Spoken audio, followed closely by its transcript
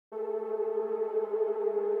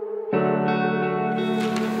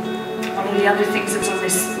of the other things that was on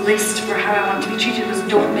this list for how I want to be treated was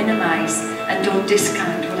don't minimize and don't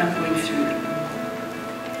discount what I'm going through.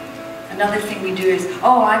 Another thing we do is,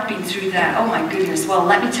 oh, I've been through that. Oh my goodness. Well,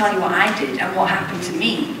 let me tell you what I did and what happened to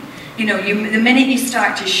me. You know, the minute you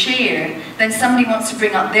start to share, then somebody wants to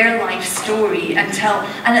bring up their life story and tell,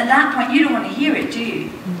 and at that point you don't want to hear it, do you?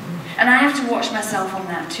 And I have to watch myself on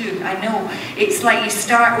that too. I know. It's like you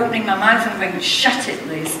start opening my mouth and going, shut it,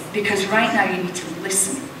 Liz, because right now you need to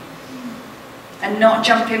listen. And not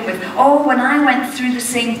jump in with, oh, when I went through the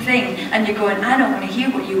same thing, and you're going, I don't want to hear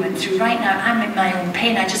what you went through. Right now, I'm in my own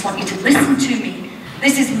pain. I just want you to listen to me.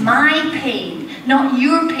 This is my pain, not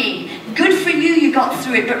your pain. Good for you, you got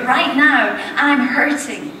through it, but right now, I'm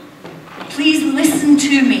hurting. Please listen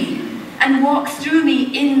to me and walk through me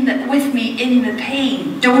with me in the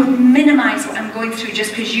pain. Don't minimize what I'm going through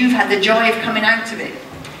just because you've had the joy of coming out of it.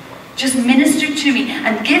 Just minister to me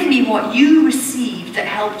and give me what you received that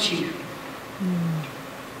helped you.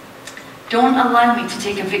 Don't allow me to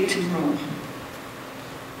take a victim role.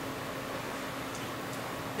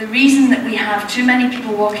 The reason that we have too many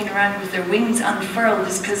people walking around with their wings unfurled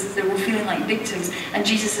is because they were feeling like victims, and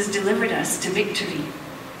Jesus has delivered us to victory.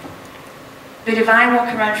 But if I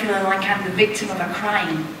walk around feeling like I'm the victim of a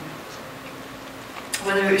crime,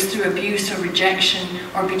 whether it was through abuse or rejection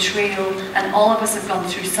or betrayal, and all of us have gone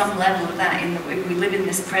through some level of that if we live in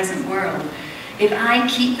this present world, if I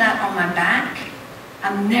keep that on my back,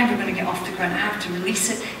 I'm never going to get off the ground. I have to release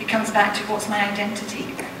it. It comes back to what's my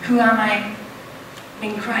identity? Who am I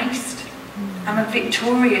in Christ? I'm a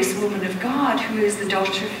victorious woman of God who is the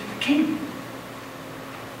daughter of the King.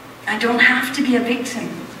 I don't have to be a victim.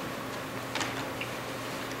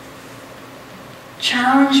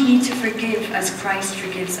 Challenge me to forgive as Christ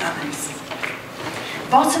forgives others.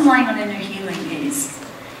 Bottom line on inner healing is,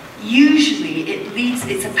 usually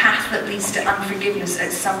it's a path that leads to unforgiveness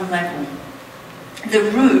at some level.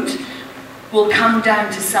 The root will come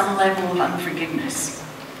down to some level of unforgiveness.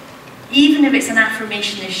 Even if it's an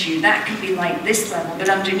affirmation issue, that can be like this level, but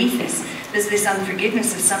underneath this, there's this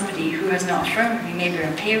unforgiveness of somebody who has not affirmed me, maybe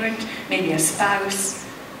a parent, maybe a spouse,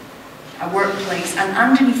 a workplace, and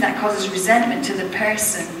underneath that causes resentment to the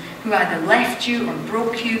person who either left you or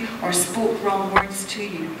broke you or spoke wrong words to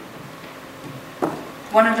you.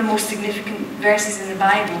 One of the most significant verses in the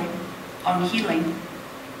Bible on healing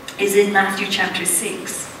is in Matthew chapter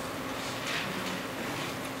 6.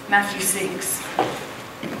 Matthew 6.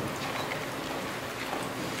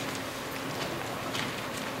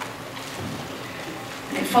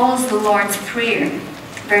 And it follows the Lord's Prayer.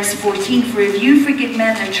 Verse 14, for if you forgive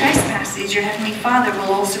men their trespasses, your heavenly Father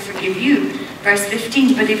will also forgive you. Verse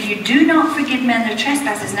 15, but if you do not forgive men their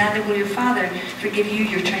trespasses, neither will your Father forgive you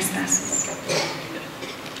your trespasses.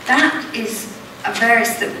 That is a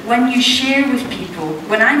verse that when you share with people,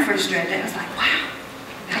 when I first read it, I was like, wow,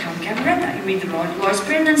 I don't think I've read that. You read the Lord's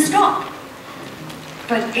Prayer and then stop.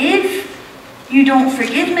 But if you don't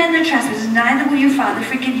forgive men their trespasses, neither will your Father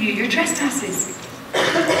forgive you your trespasses.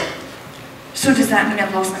 So does that mean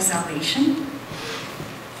I've lost my salvation?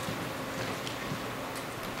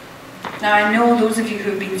 Now I know those of you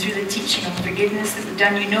who have been through the teaching on forgiveness that we've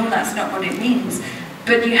done, you know that's not what it means.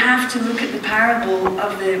 But you have to look at the parable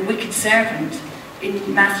of the wicked servant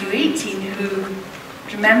in Matthew 18, who,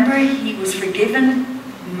 remember, he was forgiven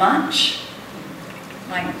much,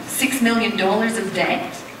 like $6 million of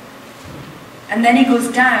debt. And then he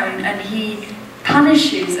goes down and he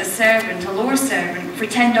punishes a servant, a lower servant, for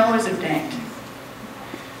 $10 of debt.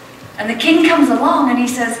 And the king comes along and he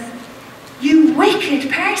says, you wicked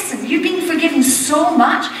person, you've been forgiven so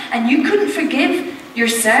much and you couldn't forgive your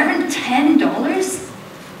servant $10?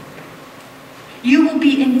 You will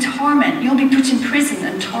be in torment. You'll be put in prison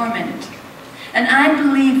and torment. And I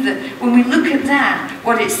believe that when we look at that,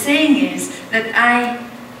 what it's saying is that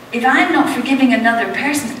if I'm not forgiving another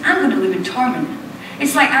person, I'm going to live in torment.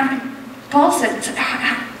 It's like Paul said,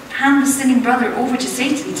 hand the sinning brother over to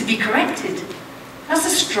Satan to be corrected. That's a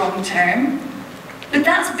strong term. But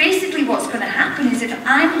that's basically what's going to happen, is if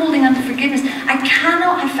I'm holding on to forgiveness, I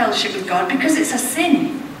cannot have fellowship with God because it's a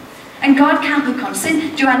sin. And God can't look on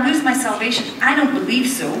sin. Do I lose my salvation? I don't believe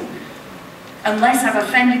so. Unless I've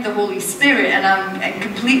offended the Holy Spirit and I'm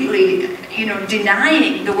completely,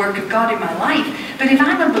 denying the work of God in my life. But if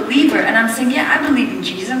I'm a believer and I'm saying, yeah, I believe in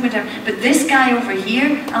Jesus, but this guy over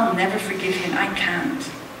here, I'll never forgive him. I can't.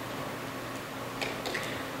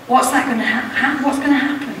 What's going to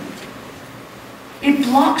happen? It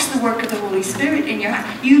blocks the work of the Holy Spirit in your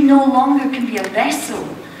heart. You no longer can be a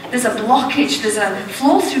vessel. There's a blockage, there's a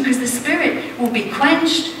flow through, because the Spirit will be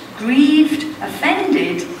quenched, grieved,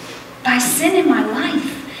 offended by sin in my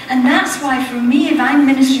life. And that's why for me, if I'm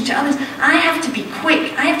ministering to others, I have to be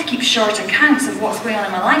quick. I have to keep short accounts of what's going on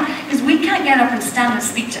in my life, because we can't get up and stand and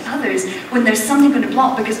speak to others when there's something going to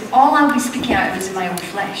block, because all I'll be speaking out of is in my own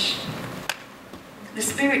flesh. The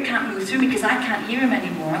Spirit can't move through me because I can't hear Him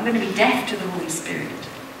anymore. I'm going to be deaf to the Holy Spirit.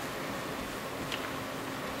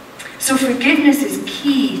 So forgiveness is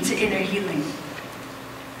key to inner healing.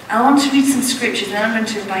 I want to read some scriptures, and then I'm going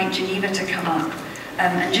to invite Geneva to come up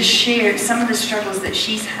and just share some of the struggles that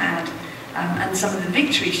she's had and some of the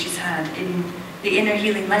victories she's had in the inner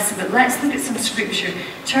healing lesson. But let's look at some scripture.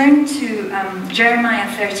 Turn to Jeremiah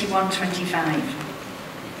 31:25.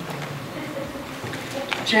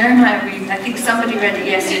 Jeremiah, I think somebody read it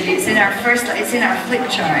yesterday. It's in our flip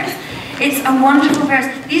chart. It's a wonderful verse.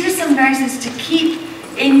 These are some verses to keep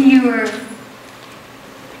in your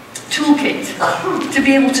toolkit, to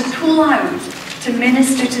be able to pull out, to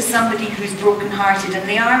minister to somebody who's brokenhearted, and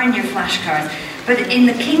they are in your flashcards. But in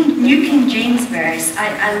the New King James verse,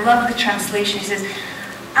 I love the translation. It says,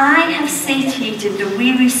 I have satiated the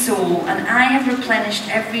weary soul, and I have replenished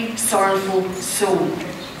every sorrowful soul.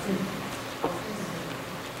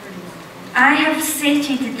 I have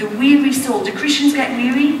satiated the weary soul. Do Christians get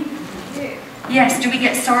weary? Yes. Do we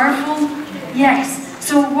get sorrowful? Yes.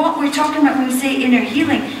 So what we're talking about when we say inner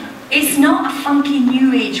healing, it's not a funky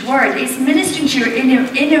new age word. It's ministering to your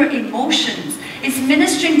inner emotions. It's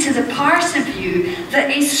ministering to the part of you that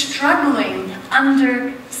is struggling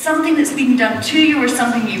under something that's been done to you, or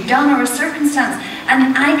something you've done, or a circumstance.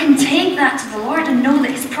 And I can take that to the Lord and know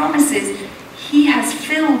that His promise is He has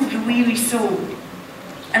filled the weary soul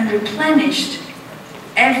and replenished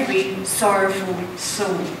every sorrowful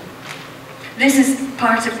soul. This is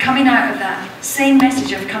part of coming out of that same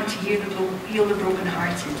message, I've come to heal the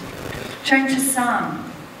brokenhearted. Turn to Psalm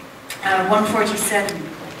 147.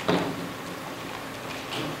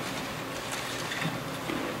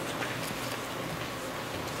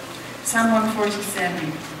 Psalm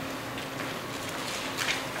 147.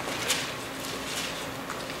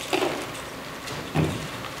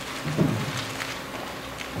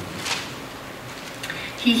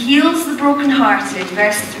 He heals the brokenhearted,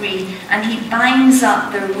 verse 3, and He binds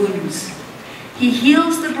up their wounds. He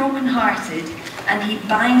heals the brokenhearted, and He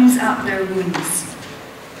binds up their wounds.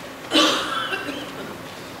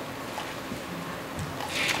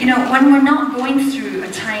 You know, when we're not going through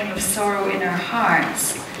a time of sorrow in our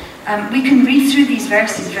hearts, we can read through these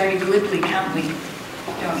verses very glibly, can't we?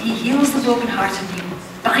 You know, He heals the brokenhearted, He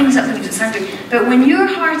binds up the wounds. It sounds good. But when your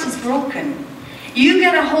heart is broken, you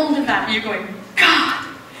get a hold of that and you're going, God,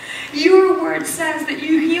 Your word says that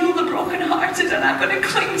You heal the brokenhearted, and I'm going to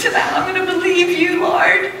cling to that. I'm going to believe You,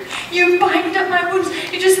 Lord. You bind up my wounds.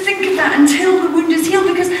 You just think of that until the wound is healed,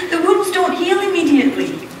 because the wounds don't heal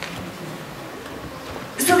immediately.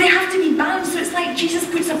 So they have to be bound. So it's like Jesus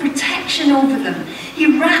puts a protection over them.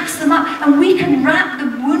 He wraps them up, and we can wrap the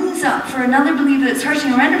wounds up for another believer that's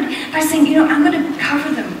hurting around them by saying, you know, I'm going to cover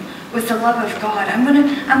them with the love of God. I'm going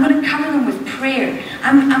to cover them with prayer.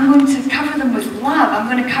 I'm going to cover them with love. I'm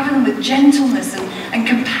going to cover them with gentleness and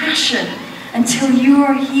compassion until you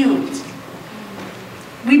are healed.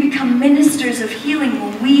 We become ministers of healing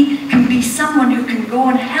when we can be someone who can go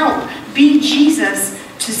and help be Jesus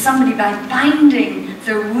to somebody by binding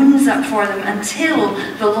their wounds up for them until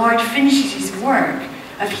the Lord finishes His work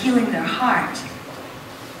of healing their heart.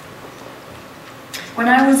 When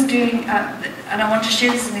I was doing, and I want to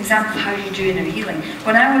share this as an example of how you do inner healing.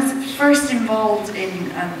 When I was first involved in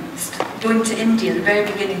going to India, at the very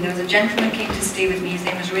beginning, there was a gentleman who came to stay with me. His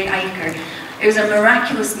name was Ray Iker. It was a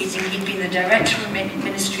miraculous meeting. He'd been the director of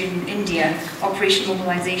ministry in India, Operation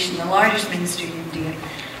Mobilization, the largest ministry in India.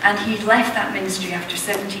 And he'd left that ministry after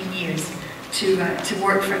 17 years to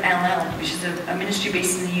work for LL, which is a ministry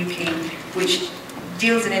based in the UK, which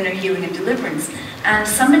deals in inner healing and deliverance. And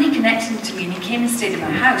somebody connected him to me, and he came and stayed at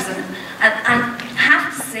my house. And I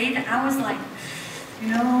have to say that I was like, you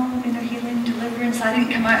know, inner healing, deliverance. I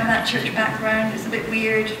didn't come out of that church background. It's a bit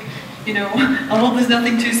weird. You know, I hope there's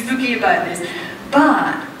nothing too spooky about this.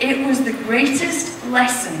 But it was the greatest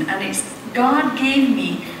lesson, and God gave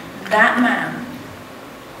me that man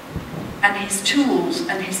and his tools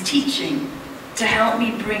and his teaching to help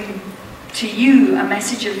me bring to you a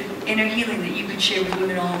message of inner healing that you could share with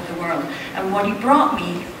women all over the world. And what he brought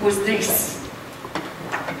me was this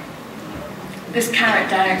carrot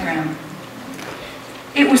diagram.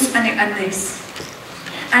 It was, and this.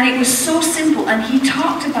 And it was so simple, and he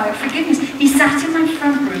talked about forgiveness. He sat in my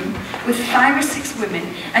front room with 5 or 6 women,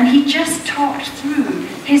 and he just talked through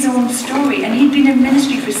his own story. And he'd been in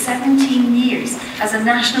ministry for 17 years as a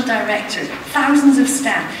national director, thousands of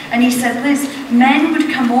staff. And he said, Liz, men would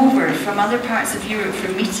come over from other parts of Europe for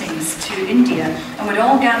meetings to India, and we'd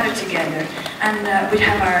all gather together, and we'd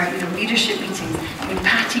have our leadership meetings, and we'd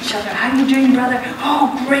pat each other. How are you doing, brother?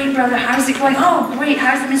 Oh, great, brother. How's it going? Oh, great.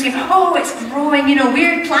 How's the ministry going? Oh, it's growing.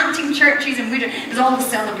 We're planting churches, and there's all the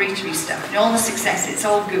celebratory stuff, and all the success. It's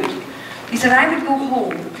all good. He said, I would go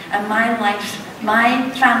home, and my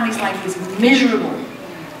family's life was miserable.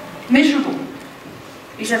 Miserable.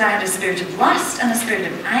 He said, I had a spirit of lust and a spirit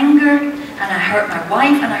of anger, and I hurt my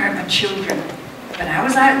wife and I hurt my children. But I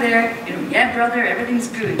was out there, yeah, brother, everything's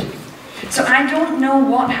good. So I don't know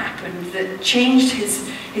what happened that changed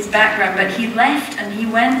his background, but he left and he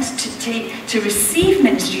went to receive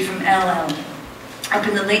ministry from LL up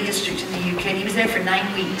in the Lake District in the UK, and he was there for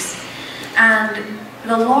 9 weeks. And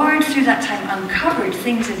the Lord, through that time, uncovered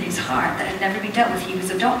things in his heart that had never been dealt with. He was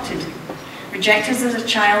adopted, rejected as a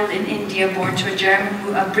child in India, born to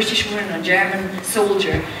a British woman and a German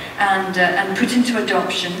soldier, and put into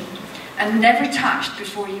adoption, and never touched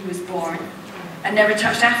before he was born, and never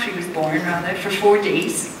touched after he was born, rather, for 4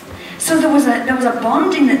 days. So there was a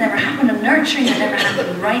bonding that never happened, a nurturing that never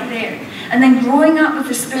happened right there. And then growing up with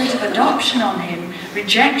the spirit of adoption on him,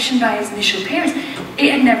 rejection by his initial parents,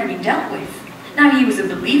 it had never been dealt with. Now, he was a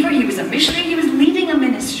believer, he was a missionary, he was leading a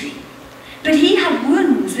ministry. But he had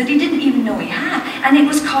wounds that he didn't even know he had, and it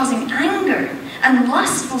was causing anger and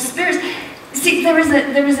lustful spirits. See, there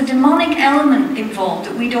is a demonic element involved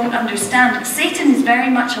that we don't understand. Satan is very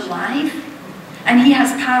much alive, and he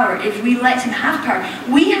has power if we let him have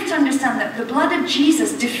power. We have to understand that the blood of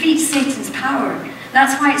Jesus defeats Satan's power.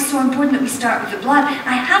 That's why it's so important that we start with the blood.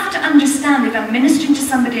 I have to understand, if I'm ministering to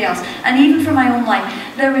somebody else, and even for my own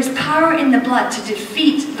life, there is power in the blood to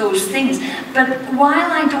defeat those things. But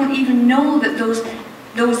while I don't even know that those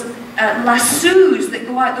lassos that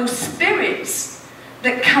go out, those spirits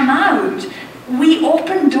that come out, we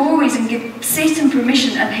open doorways and give Satan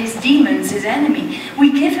permission, and his demons, his enemy.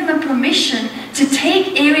 We give him a permission to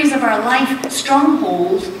take areas of our life,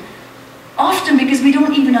 stronghold, often because we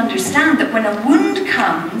don't even understand that when a wound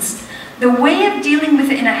comes, the way of dealing with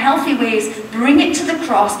it in a healthy way is bring it to the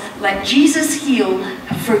cross, let Jesus heal,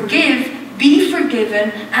 forgive, be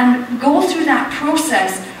forgiven, and go through that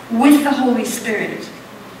process with the Holy Spirit.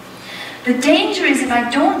 The danger is if I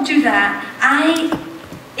don't do that,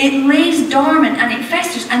 it lays dormant and it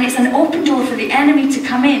festers, and it's an open door for the enemy to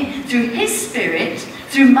come in through his spirit,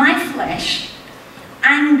 through my flesh,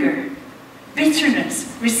 anger,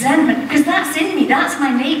 bitterness, resentment, because that's in me, that's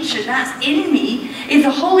my nature, that's in me. If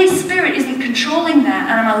the Holy Spirit isn't controlling that,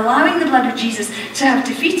 and I'm allowing the blood of Jesus to have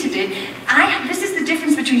defeated it, this is the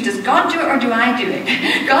difference between does God do it or do I do it?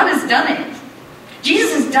 God has done it.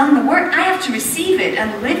 Jesus has done the work. I have to receive it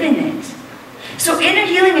and live in it. So inner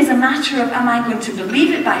healing is a matter of, am I going to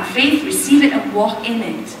believe it by faith, receive it, and walk in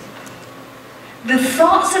it? The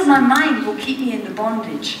thoughts of my mind will keep me in the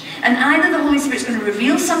bondage. And either the Holy Spirit's going to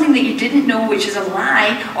reveal something that you didn't know, which is a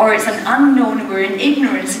lie, or it's an unknown, we're in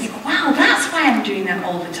ignorance, and you go, wow, that's why I'm doing that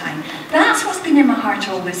all the time. That's what's been in my heart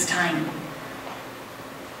all this time.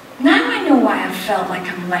 Now I know why I've felt like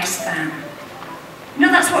I'm less than.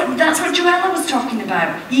 That's what Joella was talking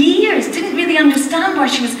about. Years, didn't really understand why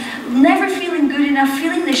she was never feeling good enough,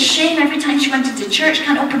 feeling this shame every time she went into church,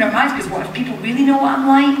 can't open her mouth, because what if people really know what I'm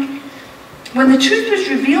like? When the truth was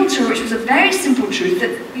revealed to her, which was a very simple truth,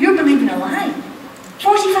 that you're believing a lie.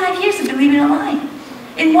 45 years of believing a lie.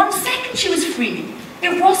 In 1 second she was free.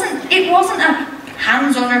 It wasn't a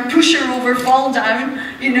hands on her, push her over, fall down.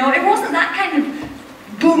 It wasn't that kind of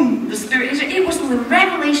boom, the Spirit. It was the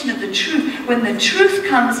revelation of the truth. When the truth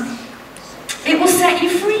comes, it will set you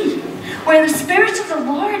free. Where the Spirit of the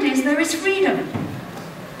Lord is, there is freedom.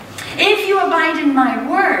 If you abide in my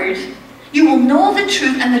word, you will know the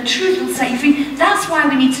truth, and the truth will set you free. That's why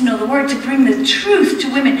we need to know the word, to bring the truth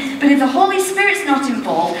to women. But if the Holy Spirit's not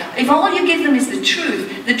involved, if all you give them is the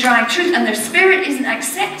truth, the dry truth, and their spirit isn't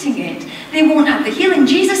accepting it, they won't have the healing.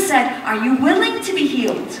 Jesus said, are you willing to be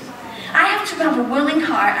healed? I have to have a willing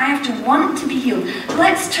heart. I have to want to be healed.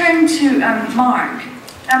 Let's turn to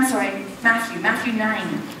Matthew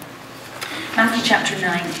 9. Matthew chapter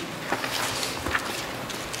 9.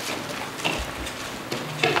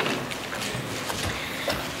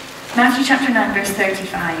 Matthew chapter 9, verse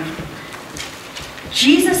 35.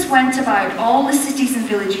 Jesus went about all the cities and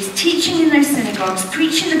villages, teaching in their synagogues,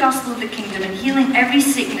 preaching the gospel of the kingdom, and healing every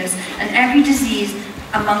sickness and every disease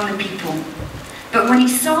among the people. But when he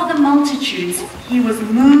saw the multitudes, he was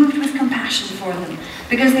moved with compassion for them,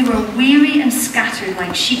 because they were weary and scattered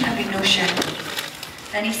like sheep having no shepherd.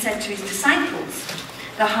 Then he said to his disciples,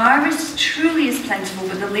 "The harvest truly is plentiful,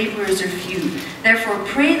 but the laborers are few. Therefore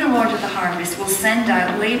pray the Lord of the harvest will send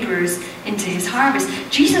out laborers into his harvest."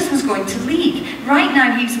 Jesus was going to leave. Right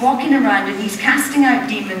now he's walking around and he's casting out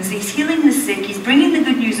demons, he's healing the sick, he's bringing the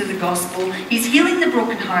good news of the gospel, he's healing the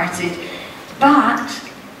brokenhearted, but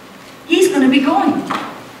he's going to be going.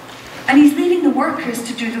 And he's leaving the workers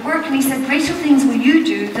to do the work. And he said, "Greater things will you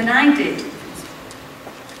do than I did."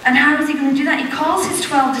 And how is he going to do that? He calls his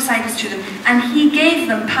 12 disciples to them, and he gave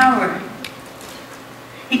them power.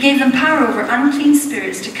 He gave them power over unclean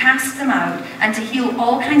spirits to cast them out and to heal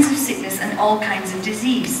all kinds of sickness and all kinds of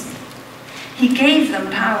disease. He gave them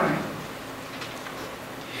power.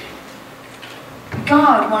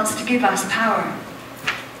 God wants to give us power.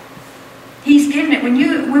 He's given it.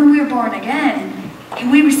 When we're born again,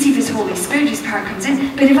 we receive his Holy Spirit, his power comes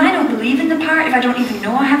in. But if I don't believe in the power, if I don't even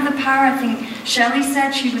know I have the power, I think Shelley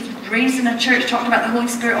said she was raised in a church, talked about the Holy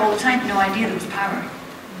Spirit all the time, no idea there was power.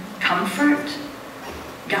 Comfort,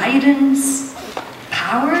 guidance,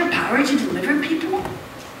 power to deliver people,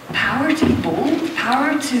 power to be bold,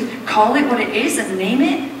 power to call it what it is and name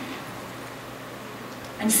it,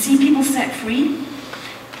 and see people set free.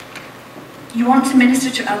 You want to minister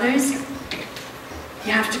to others,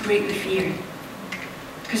 you have to break the fear.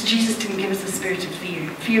 Because Jesus didn't give us the spirit of fear.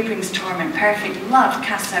 Fear brings torment. Perfect love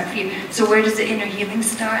casts out fear. So where does the inner healing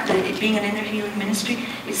start? It being an inner healing ministry?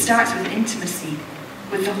 It starts with intimacy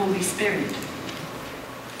with the Holy Spirit.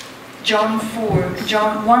 1 John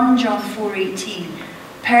 4:18.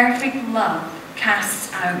 Perfect love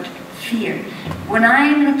casts out fear. When I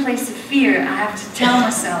am in a place of fear, I have to tell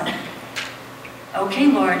myself, okay,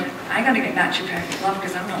 Lord, I got to get back to your perfect love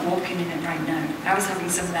because I'm not walking in it right now. I was having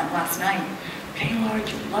some of that last night. Okay, Lord,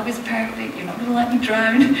 your love is perfect. You're not going to let me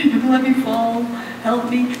drown. You're going to let me fall. Help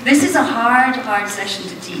me. This is a hard session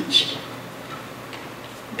to teach.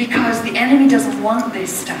 Because the enemy doesn't want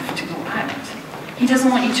this stuff to go out. He doesn't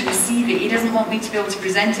want you to receive it. He doesn't want me to be able to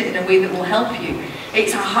present it in a way that will help you.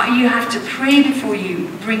 You have to pray before you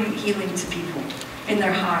bring healing to people in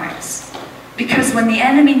their hearts. Because when the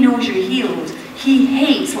enemy knows you're healed, he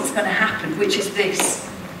hates what's going to happen, which is this.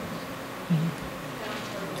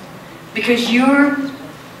 Because your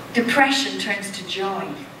depression turns to joy.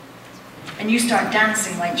 And you start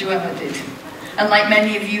dancing like Joella did. And like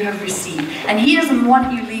many of you have received. And he doesn't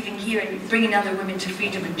want you leaving here and bringing other women to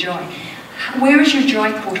freedom and joy. Where is your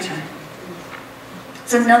joy quota?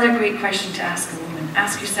 It's another great question to ask a woman.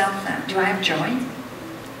 Ask yourself that. Do I have joy?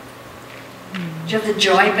 Do you have the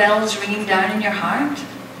joy bells ringing down in your heart?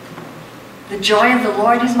 The joy of the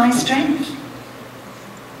Lord is my strength.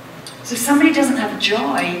 So if somebody doesn't have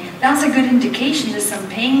joy, that's a good indication there's some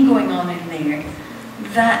pain going on in there,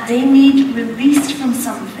 that they need released from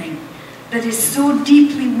something that is so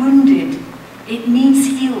deeply wounded, it needs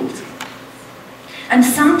healed. And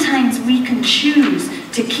sometimes we can choose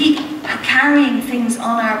to keep carrying things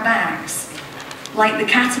on our backs, like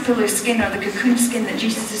the caterpillar skin or the cocoon skin that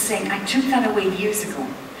Jesus is saying, I took that away years ago.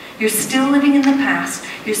 You're still living in the past.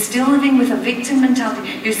 You're still living with a victim mentality.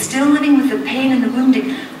 You're still living with the pain and the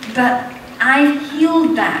wounding. But I've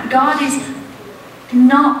healed that. God is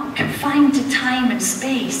not confined to time and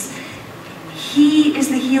space. He is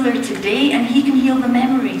the healer today, and he can heal the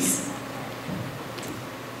memories.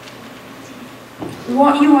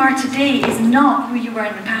 What you are today is not who you were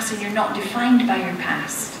in the past, and you're not defined by your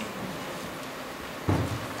past.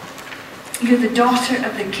 You're the daughter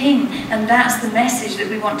of the King, and that's the message that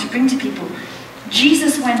we want to bring to people.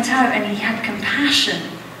 Jesus went out and he had compassion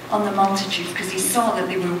on the multitudes because he saw that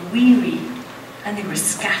they were weary and they were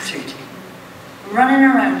scattered, running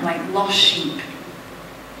around like lost sheep.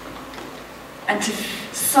 And to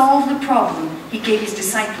solve the problem, he gave his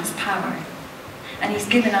disciples power. And he's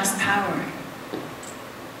given us power.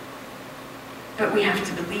 But we have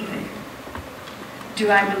to believe it. Do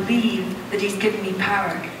I believe that he's given me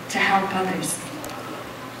power to help others?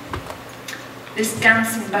 This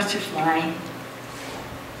dancing butterfly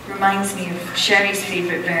reminds me of Sherry's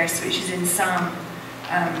favourite verse, which is in Psalm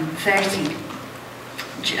 30.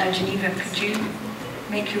 Geneva, could you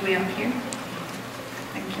make your way up here?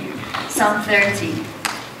 Thank you. Psalm 30.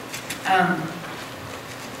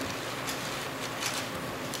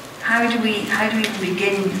 How do we even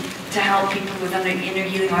begin to help people with inner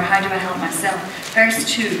healing, or how do I help myself? Verse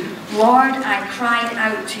 2, Lord, I cried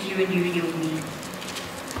out to you and you healed me.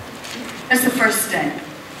 That's the first step.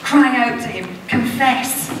 Cry out to him.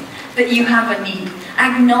 Confess that you have a need.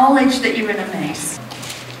 Acknowledge that you're in a mess.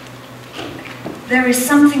 There is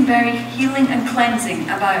something very healing and cleansing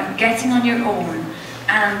about getting on your own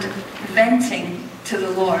and venting to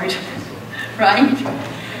the Lord, right?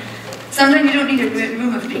 Sometimes you don't need a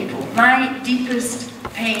room of people. My deepest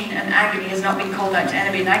pain and agony has not been called out to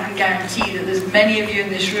anybody, and I can guarantee that there's many of you in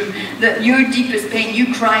this room that your deepest pain,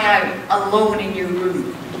 you cry out alone in your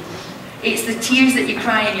room. It's the tears that you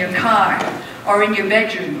cry in your car, or in your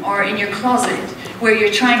bedroom, or in your closet, where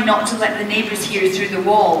you're trying not to let the neighbours hear through the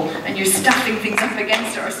wall, and you're stuffing things up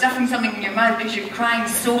against it, or stuffing something in your mouth because you're crying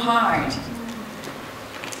so hard.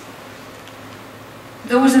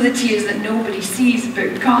 Those are the tears that nobody sees,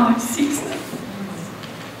 but God sees them.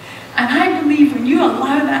 And I believe when you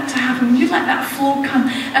allow that to happen, when you let that flow come,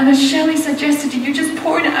 and as Shelley suggested, you're just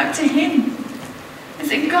pouring it out to Him. And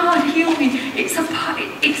say, God, heal me. It's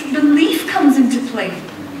belief comes into play.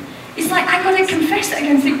 It's like, I've got to confess it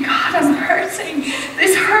again and say, God, I'm hurting.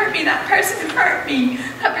 This hurt me. That person hurt me.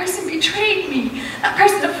 That person betrayed me. That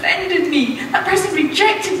person offended me. That person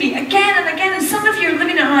rejected me again and again. And some of you are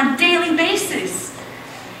living it on a daily basis.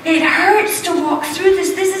 It hurts to walk through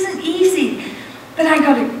this. This isn't easy. But I've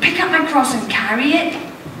got to pick up my cross and carry it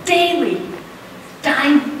daily.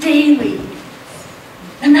 Die daily.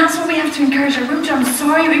 And that's what we have to encourage our room to. I'm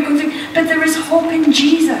sorry we're going through, but there is hope in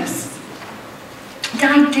Jesus.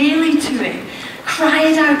 Die daily to it. Cry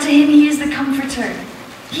it out to Him. He is the comforter.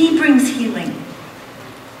 He brings healing.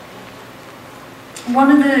 One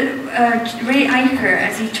of the, Ray Iker,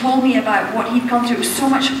 as he told me about what he'd gone through, so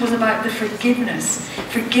much was about the forgiveness.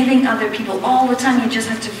 Forgiving other people. All the time he just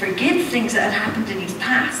had to forgive things that had happened in his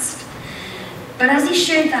past. But as he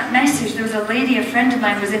shared that message, there was a lady, a friend of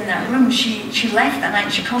mine was in that room. She left that night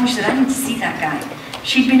and she called me, she said, I need to see that guy.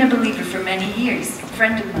 She'd been a believer for many years, a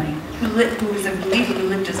friend of mine, who was a believer who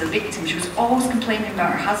lived as a victim. She was always complaining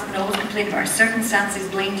about her husband, always complaining about her circumstances,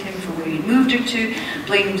 blamed him for where he moved her to,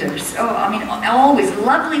 blamed her. Oh, I mean, always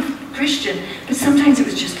lovely Christian, but sometimes it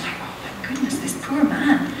was just like, oh my goodness, this poor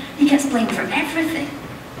man, he gets blamed for everything.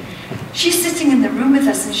 She's sitting in the room with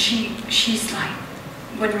us and she's like,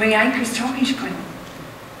 when Ray Iker's talking, she's going,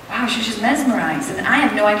 wow, she was just mesmerised. And I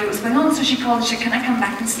had no idea what was going on, so she called and she said, can I come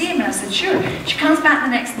back and see him? And I said, sure. She comes back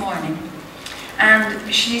the next morning,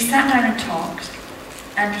 and she sat down and talked,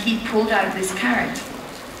 and he pulled out this card.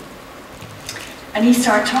 And he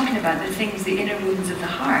started talking about the things, the inner wounds of the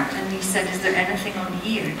heart, and he said, is there anything on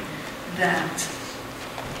here that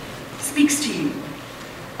speaks to you?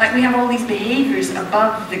 Like we have all these behaviours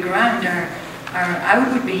above the ground, our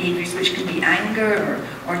outward behaviours, which can be anger,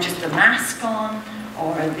 or just the mask on,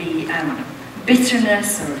 or the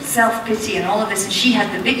bitterness, or self-pity, and all of this. And she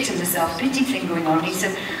had the victim, the self-pity thing going on. He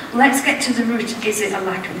said, let's get to the root. Is it a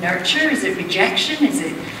lack of nurture? Is it rejection? Is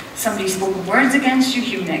it somebody spoken words against you,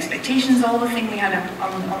 human expectations, all the thing we had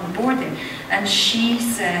up on the board there? And she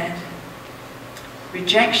said,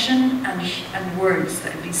 rejection and words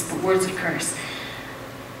that had been words of curse.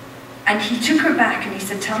 And he took her back and he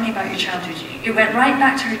said, tell me about your childhood. It went right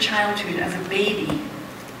back to her childhood as a baby,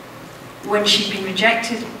 when she'd been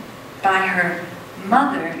rejected by her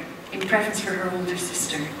mother in preference for her older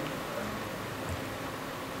sister.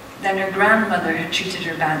 Then her grandmother had treated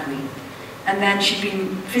her badly. And then she'd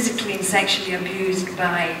been physically and sexually abused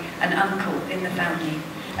by an uncle in the family.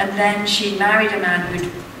 And then she married a man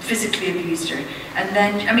who'd physically abused her. And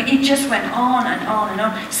then, I mean, it just went on and on and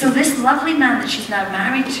on. So this lovely man that she's now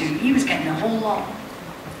married to, he was getting a whole lot.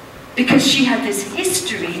 Because she had this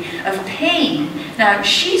history of pain. Now,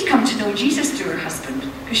 she's come to know Jesus through her husband,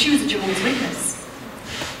 because she was a Jehovah's Witness.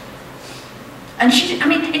 And she, I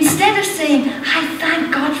mean, instead of saying, I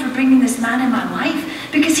thank God for bringing this man in my life,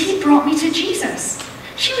 because he brought me to Jesus.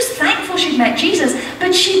 She was thankful she'd met Jesus,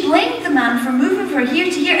 but she blamed the man for moving her here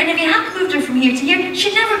to here. And if he hadn't moved her from here to here,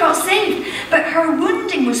 she never got saved. But her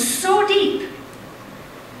wounding was so deep.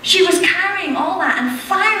 She was carrying all that and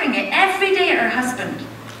firing it every day at her husband.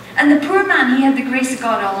 And the poor man, he had the grace of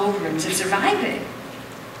God all over him to survive it.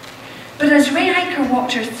 But as Ray Iker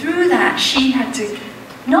walked her through that, she had to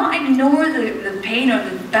not ignore the pain or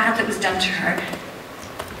the bad that was done to her.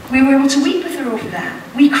 We were able to weep with her over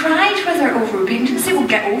that. We cried with her over her pain. We didn't say, well,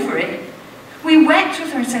 get over it. We wept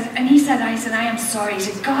with her and said, I said, I am sorry. He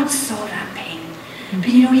said, God saw that pain. But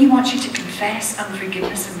you know, He wants you to confess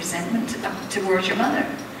unforgiveness and resentment towards your mother,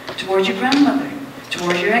 towards your grandmother,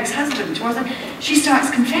 towards your ex-husband, towards them. She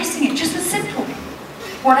starts confessing it, just as simple.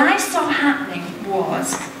 What I saw happening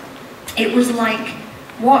was, it was like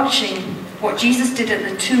watching what Jesus did at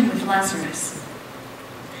the tomb with Lazarus.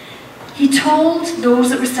 He told those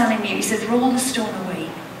that were standing near, He said, roll the stone away.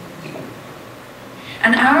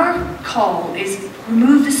 And our call is,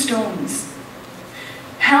 remove the stones.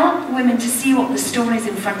 Help women to see what the stone is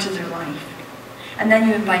in front of their life. And then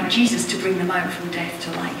you invite Jesus to bring them out from death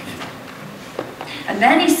to life. And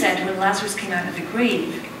then he said, when Lazarus came out of the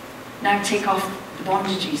grave, now take off the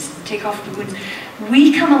bondages, take off the wounds.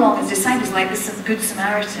 We come along as disciples like this Good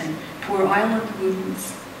Samaritan, pour oil on the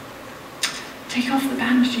wounds. Take off the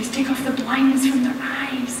bandages, take off the blindness from their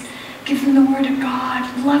eyes. Give them the word of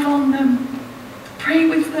God, love on them, pray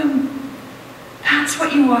with them. That's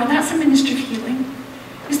what you are, that's a ministry of healing.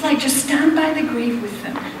 It's like just stand by the grave with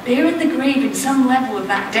them. They're in the grave in some level of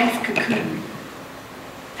that death cocoon.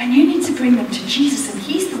 And you need to bring them to Jesus, and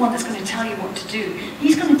he's the one that's going to tell you what to do.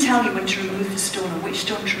 He's going to tell you when to remove the stone or which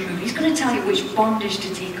stone to remove. He's going to tell you which bondage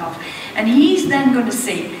to take off. And he's then going to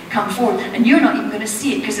say, come forward. And you're not even going to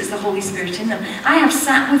see it because it's the Holy Spirit in them. I have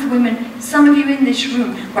sat with women, some of you in this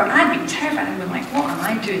room, where I've been terrified. I've been like, what am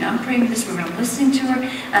I doing? I'm praying with this woman, I'm listening to her,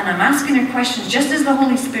 and I'm asking her questions just as the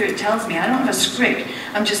Holy Spirit tells me. I don't have a script.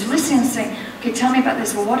 I'm just listening and saying, okay, tell me about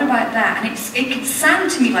this. Well, what about that? And it can sound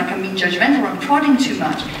to me like I'm being judgmental or I'm prodding too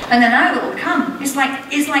much. And then out it'll come. It's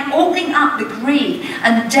like opening up the grave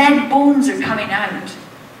and dead bones are coming out.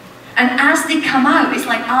 And as they come out, it's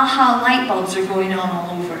like aha light bulbs are going on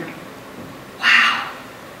all over. Wow.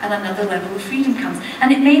 And another level of freedom comes.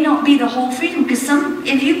 And it may not be the whole freedom, because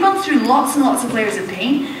if you've gone through lots and lots of layers of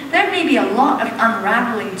pain, there may be a lot of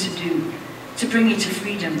unraveling to do to bring you to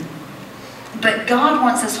freedom. But God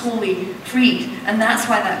wants us wholly freed, and that's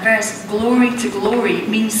why that verse, glory to glory,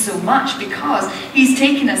 means so much, because he's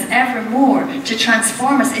taken us ever more to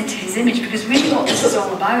transform us into his image, because really what this is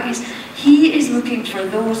all about is he is looking for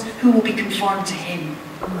those who will be conformed to him.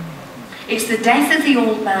 It's the death of the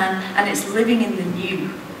old man, and it's living in the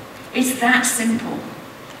new. It's that simple.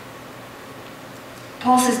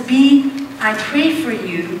 Paul says, I pray for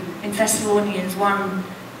you, in Thessalonians 1,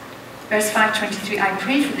 Verse 5:23, I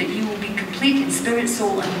pray for that you will be complete in spirit,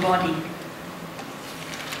 soul, and body.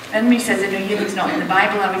 And when he says that healing is not in the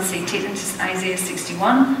Bible, I would say take them to Isaiah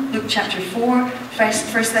 61, Luke chapter 4,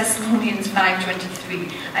 1 Thessalonians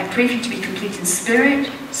 5:23. I pray for you to be complete in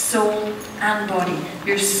spirit, soul, and body.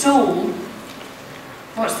 Your soul,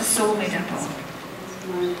 what's the soul made up of?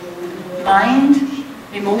 Mind,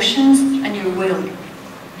 emotions, and your will.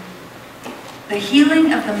 The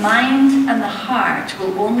healing of the mind and the heart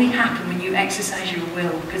will only happen when you exercise your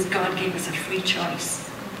will, because God gave us a free choice.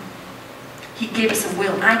 He gave us a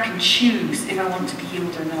will. I can choose if I want to be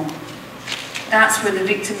healed or not. That's where the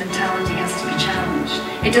victim mentality has to be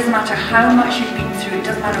challenged. It doesn't matter how much you've been through, it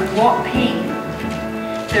doesn't matter what pain.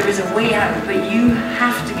 There is a way out, but you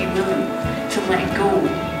have to be willing to let go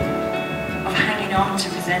of hanging on to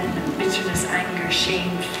resentment, bitterness, anger,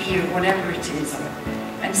 shame, fear, whatever it is.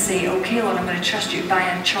 And say, okay, Lord, I'm going to trust you by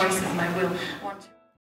a choice of my will.